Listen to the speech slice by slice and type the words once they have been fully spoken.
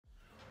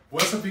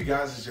What's up, you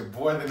guys? It's your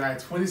boy the Night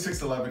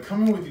 2611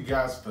 coming with you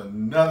guys with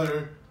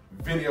another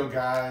video,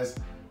 guys.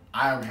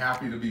 I am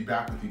happy to be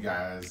back with you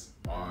guys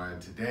on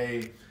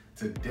today's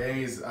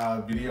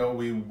video.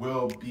 We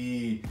will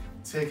be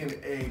taking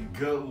a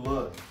good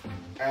look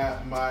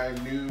at my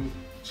new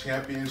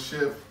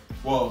championship.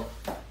 Well,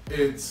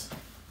 it's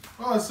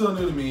still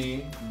new to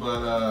me,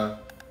 but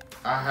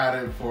I had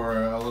it for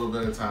a little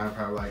bit of time,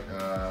 probably like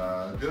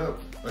a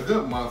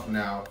good month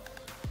now.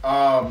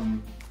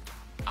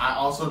 I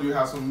also do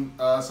have some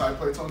side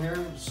plates on here,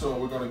 so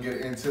we're going to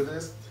get into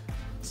this.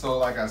 So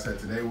like I said,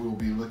 today we will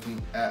be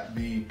looking at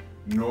the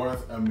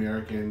North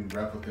American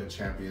Replica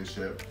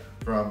Championship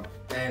from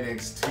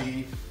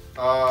NXT.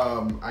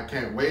 I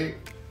can't wait.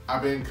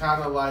 I've been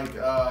kind of like,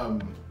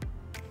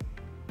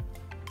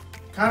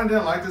 kind of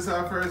didn't like this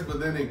at first, but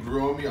then it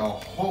grew on me a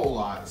whole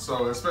lot.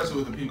 So especially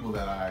with the people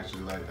that I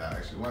actually like that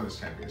actually won this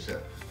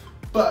championship.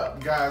 But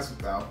guys,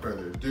 without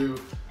further ado,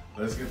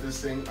 let's get this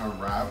thing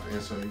unwrapped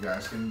and so you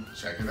guys can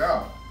check it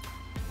out.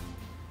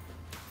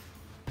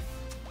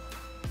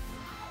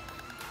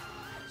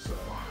 So,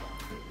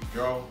 here we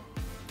go.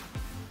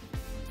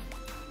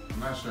 I'm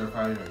not sure if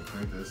I even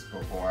cleaned this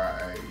before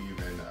I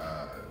even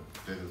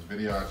did this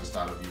video. I just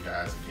thought of you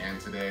guys again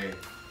today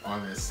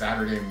on this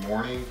Saturday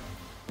morning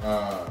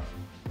out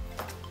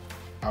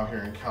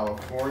here in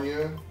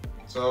California.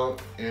 So,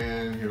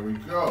 and here we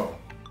go.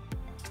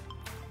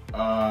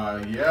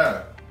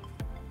 Yeah.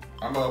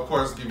 I'm gonna, of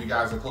course, give you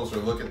guys a closer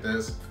look at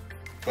this,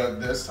 but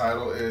this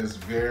title is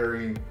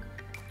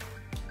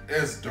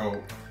it's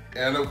dope.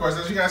 And of course,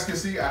 as you guys can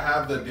see, I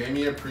have the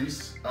Damian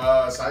Priest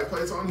side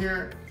plates on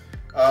here,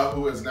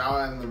 who is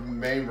now in the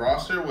main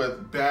roster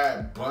with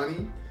Bad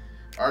Bunny.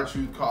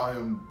 R-Truth call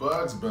him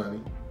Bugs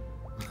Bunny.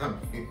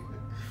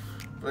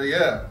 But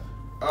yeah,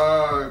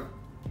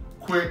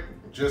 quick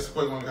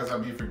one because I'll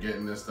be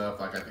forgetting this stuff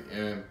like at the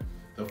end.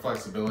 The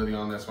flexibility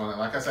on this one,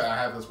 like I said, I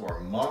had this for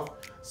a month,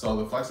 so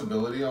the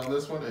flexibility on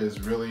this one is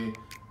really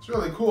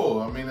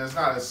cool. I mean, it's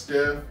not as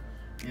stiff.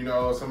 You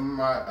know, some of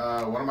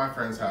my one of my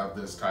friends have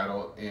this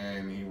title,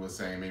 and he was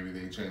saying maybe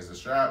they changed the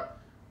strap.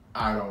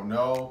 I don't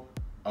know,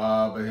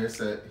 but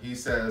he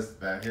says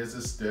that his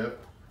is stiff,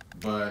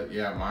 but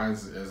yeah, mine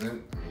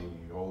isn't. I mean,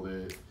 you hold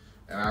it,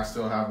 and I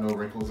still have no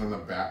wrinkles in the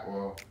back.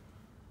 Well,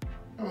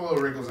 I have a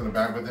little wrinkles in the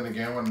back, but then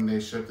again, when they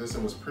shipped this,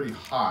 it was pretty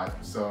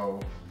hot,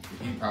 so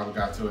the heat probably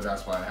got to it.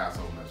 That's why it has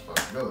so much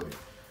flexibility.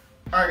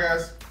 All right,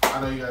 guys. I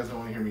know you guys don't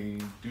want to hear me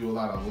do a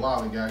lot of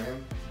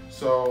lollygagging,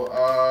 so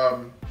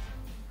I'm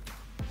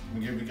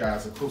gonna give you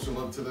guys a closer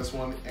look to this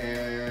one,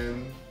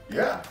 and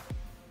yeah,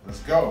 let's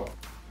go.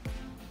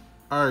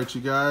 All right,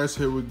 you guys,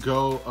 here we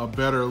go. A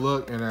better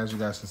look, and as you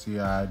guys can see,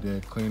 I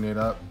did clean it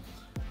up,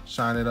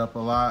 shine it up a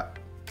lot.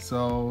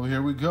 So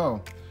here we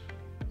go.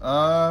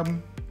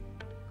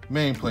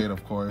 Main plate,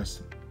 of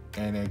course,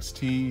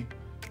 NXT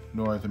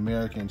North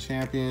American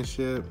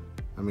Championship.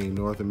 I mean,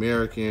 North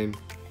American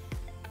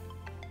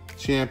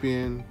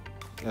Champion.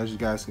 As you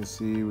guys can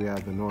see, we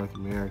have the North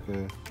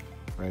America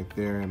right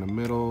there in the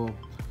middle.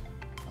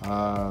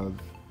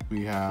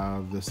 We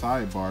have the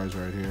sidebars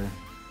right here.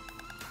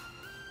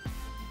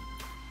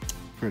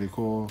 Pretty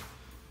cool.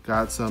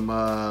 Got some,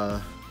 I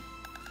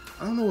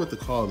don't know what to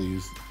call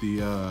these.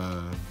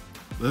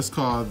 Let's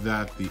call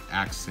that the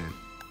accent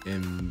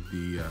in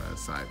the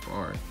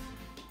sidebar.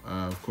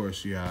 Of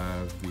course, you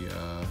have the,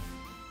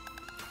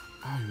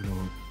 I don't even know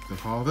what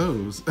to call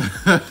those.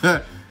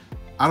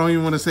 I don't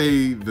even want to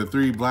say the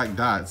 3 black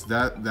dots.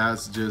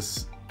 That's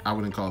just, I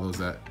wouldn't call those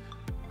that.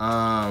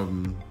 I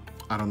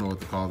don't know what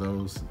to call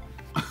those.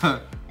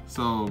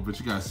 So, but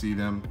you guys see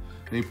them.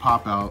 They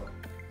pop out.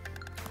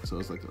 So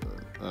it's like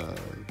a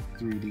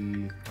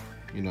 3D,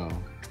 you know,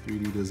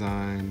 3D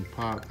design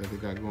pop that they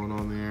got going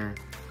on there.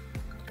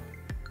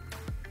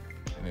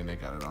 And then they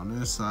got it on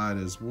this side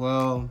as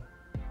well.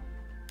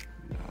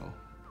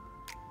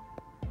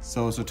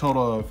 So it's a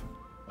total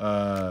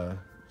of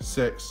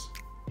 6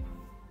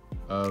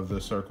 of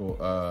the circle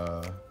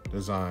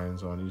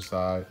designs on each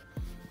side.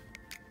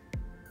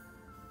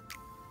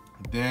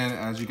 Then,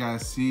 as you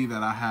guys see,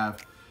 that I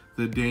have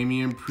the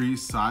Damian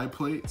Priest side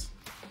plates.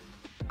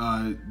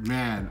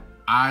 Man,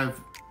 I'm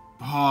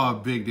a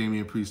big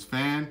Damian Priest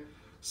fan,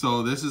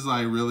 so this is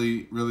like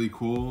really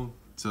cool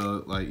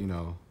to, like, you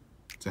know,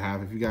 to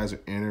have if you guys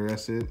are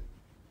interested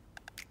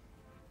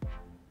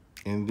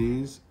in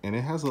these. And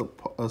it has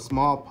a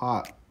small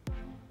pop,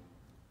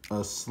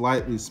 a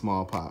slightly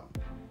small pop.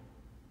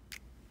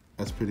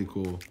 That's pretty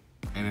cool.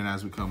 And then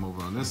as we come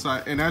over on this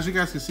side, and as you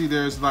guys can see,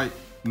 there's like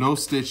no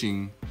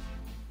stitching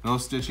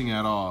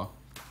at all.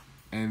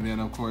 And then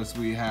of course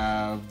we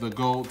have the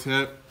gold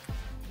tip.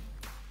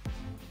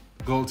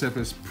 Gold tip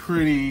is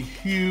pretty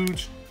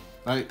huge.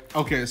 Like,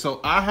 okay, so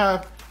I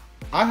have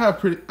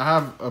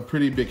a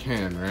pretty big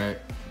hand, right?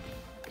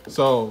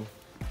 So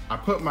I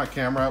put my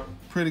camera up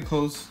pretty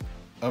close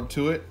up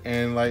to it,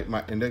 and like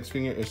my index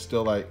finger is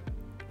still like,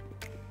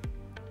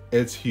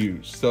 it's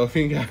huge. So if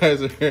you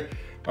guys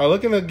are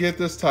looking to get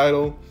this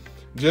title,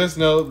 just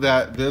know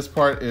that this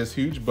part is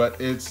huge, but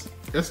it's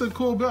a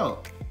cool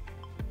belt.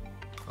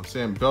 I'm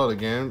saying belt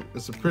again.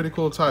 It's a pretty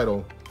cool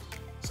title.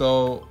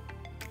 So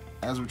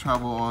as we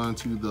travel on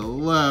to the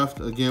left,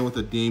 again with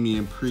the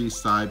Damian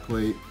Priest side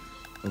plate,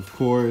 of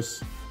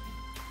course.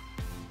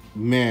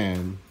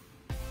 Man,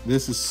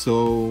 this is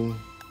so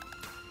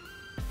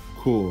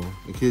cool.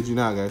 I kid you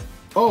not, guys.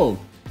 Oh,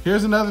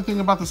 here's another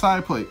thing about the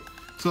side plate.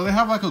 So they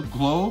have like a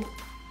globe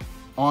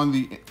on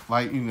the,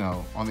 like, you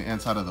know, on the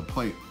inside of the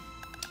plate.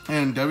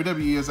 And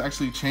WWE is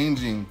actually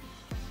changing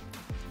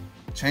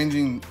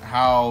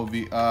how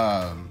the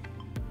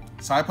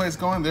side plate's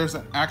going. There's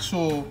an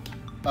actual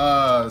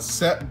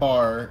set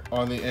bar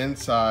on the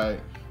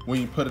inside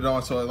when you put it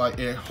on, so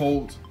it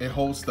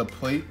holds the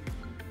plate.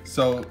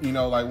 So, you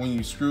know, like when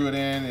you screw it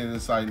in, and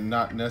it's like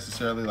not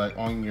necessarily like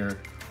on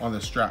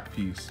the strap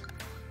piece.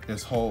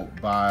 It's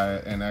held by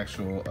an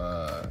actual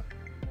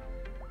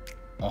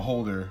a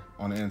holder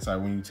on the inside.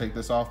 When you take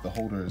this off, the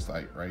holder is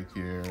like right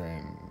here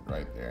and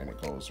right there, and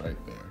it goes right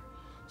there.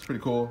 It's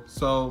pretty cool.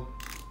 So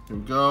here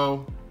we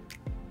go.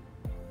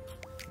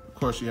 Of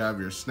course, you have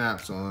your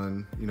snaps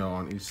on, you know,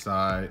 on each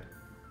side.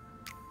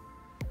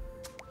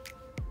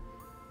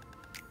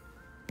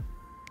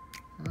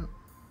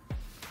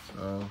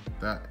 So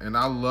that, and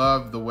I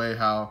love the way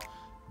how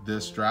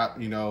this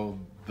strap, you know,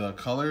 the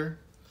color,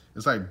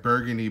 it's like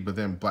burgundy but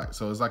then black.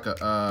 So it's like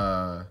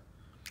a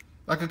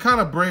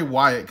kind of Bray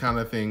Wyatt kind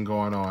of thing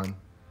going on.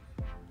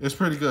 It's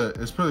pretty good.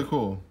 It's pretty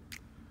cool.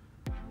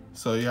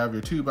 So you have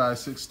your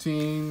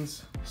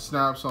 2x16s,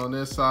 snaps on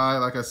this side.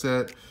 Like I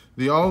said,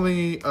 the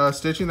only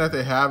stitching that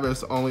they have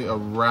is only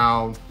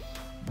around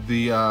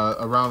the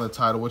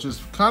title, which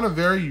is kind of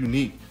very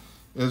unique.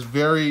 It's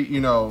very, you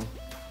know,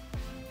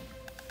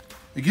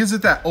 it gives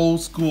it that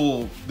old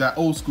school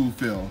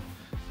feel.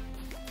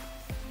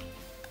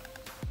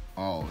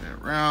 All the way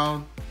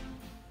around.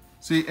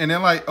 See, and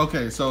then like,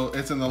 okay, so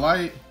it's in the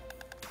light,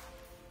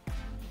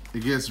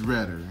 it gets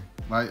redder.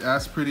 Like,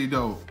 that's pretty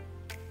dope.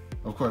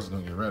 Of course it's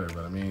gonna get redder,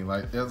 but I mean,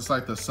 like, it's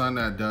like the sun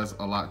that does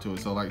a lot to it.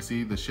 So like,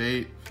 see, the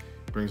shade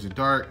brings it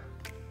dark.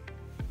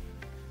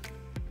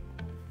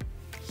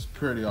 It's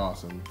pretty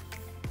awesome.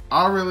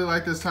 I really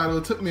like this title.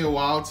 It took me a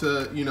while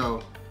to, you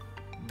know,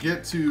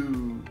 get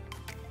to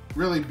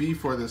really be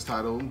for this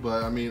title,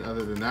 but I mean,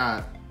 other than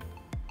that,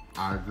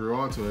 I grew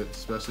onto it,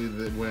 especially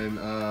when,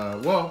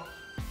 well,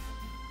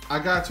 I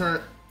got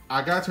turned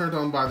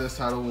on by this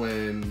title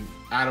when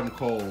Adam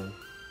Cole,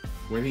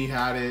 when he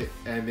had it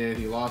and then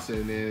he lost it,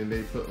 and then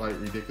they put like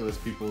ridiculous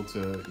people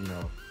to, you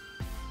know,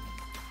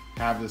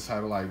 have this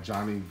title, like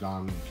Johnny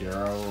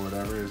Gongaro or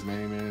whatever his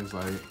name is.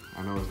 Like,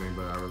 I know his name,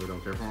 but I really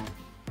don't care for him.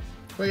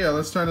 But yeah,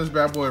 let's turn this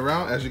bad boy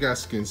around. As you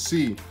guys can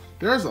see,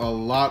 there's a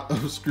lot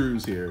of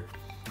screws here.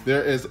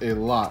 There is a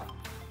lot.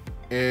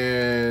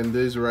 And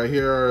these right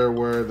here are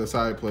where the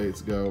side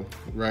plates go,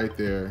 right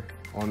there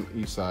on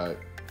each side.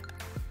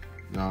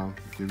 Now,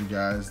 give you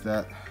guys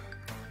that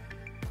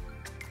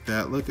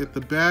look at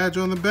the badge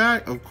on the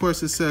back. Of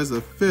course, it says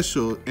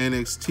official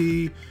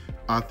NXT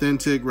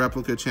Authentic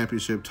Replica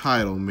Championship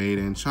title, made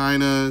in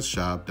China,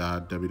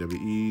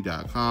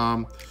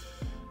 shop.wwe.com.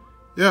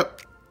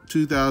 Yep,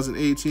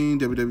 2018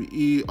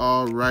 WWE,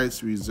 all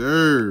rights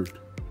reserved.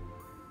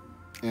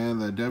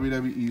 And the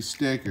WWE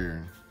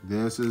sticker.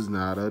 This is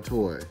not a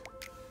toy.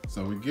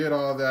 So we get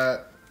all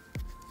that.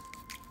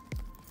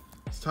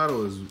 This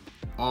title is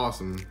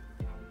awesome.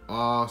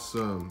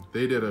 Awesome.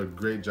 They did a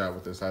great job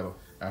with this title.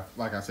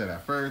 Like I said,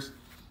 at first,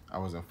 I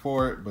wasn't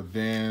for it, but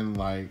then,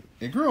 like,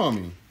 it grew on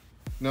me.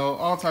 You know,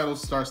 all titles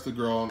starts to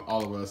grow on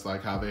all of us,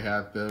 like how they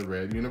had the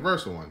red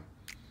Universal one.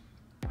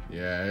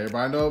 Yeah,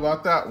 everybody know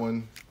about that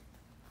one.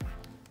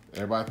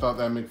 Everybody thought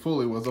that Mick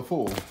Foley was a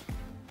fool.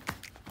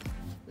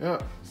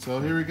 Yep, so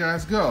here we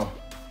guys go.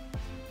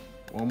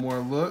 One more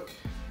look.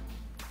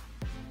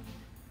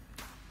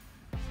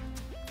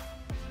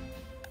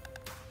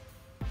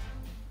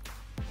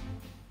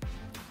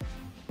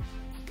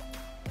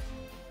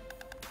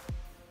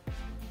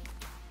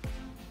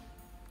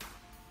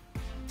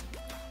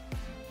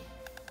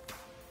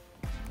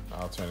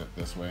 I'll turn it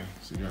this way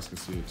so you guys can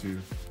see it too,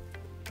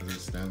 as it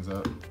stands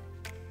up.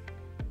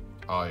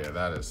 Oh yeah,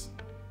 that is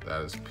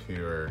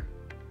pure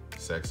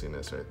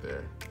sexiness right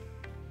there.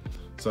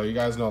 So you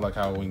guys know, like,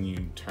 how when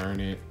you turn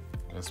it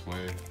this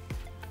way,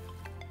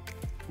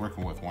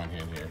 working with one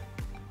hand here,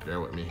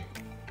 bear with me.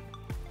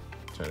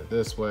 Turn it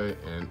this way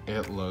and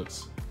it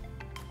looks,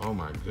 oh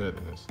my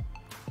goodness.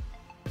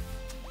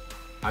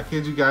 I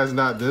kid you guys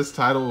not, this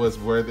title is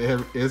worth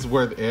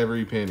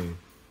every penny.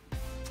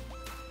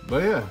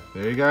 But yeah,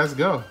 there you guys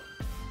go.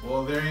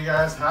 Well, there you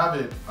guys have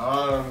it.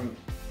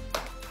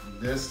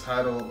 This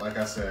title, like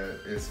I said,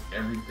 is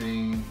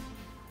everything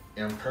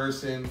in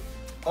person.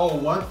 Oh,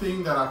 one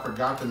thing that I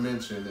forgot to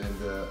mention in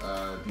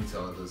the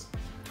detail of this,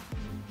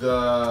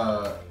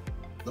 the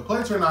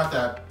plates are not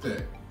that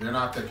thick. They're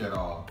not thick at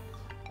all.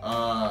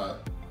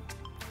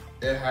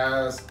 It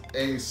has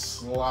a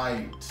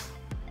slight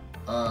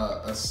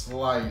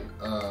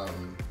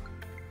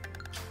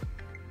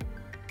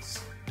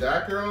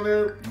stacker on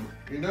there.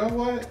 You know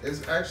what?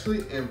 It's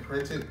actually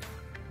imprinted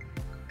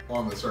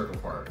on the circle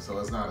part, so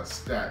it's not a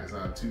stack. It's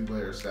not a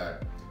 2-layer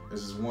stack.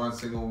 This is one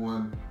single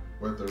one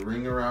with the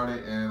ring around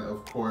it, and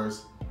of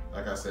course,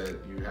 like I said,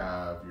 you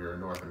have your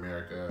North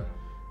America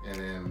and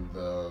then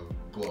the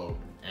globe,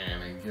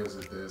 and it gives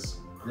it this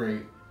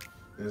great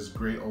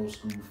old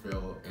school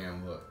feel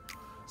and look.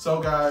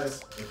 So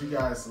guys, if you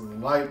guys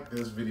like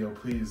this video,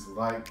 please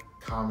like,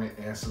 comment,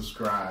 and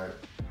subscribe.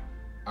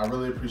 I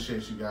really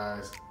appreciate you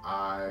guys.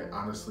 I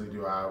honestly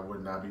do. I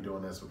would not be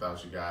doing this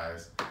without you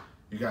guys.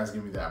 You guys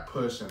give me that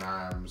push, and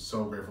I'm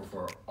so grateful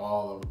for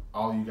all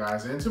you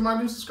guys. And to my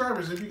new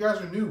subscribers, if you guys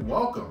are new,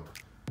 welcome.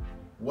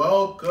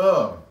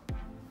 Welcome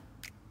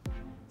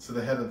to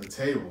the head of the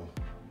table.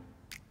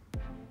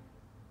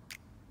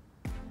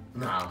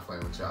 Nah, I'm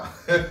playing with y'all.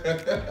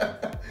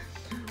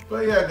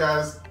 But yeah,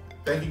 guys,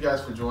 thank you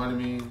guys for joining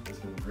me. It's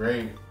been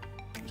great.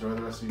 Enjoy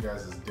the rest of you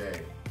guys'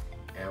 day.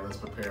 And let's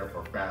prepare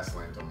for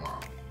Fastlane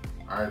tomorrow.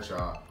 All right,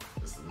 y'all.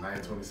 This is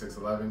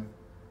 9/26/11.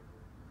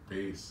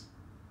 Peace.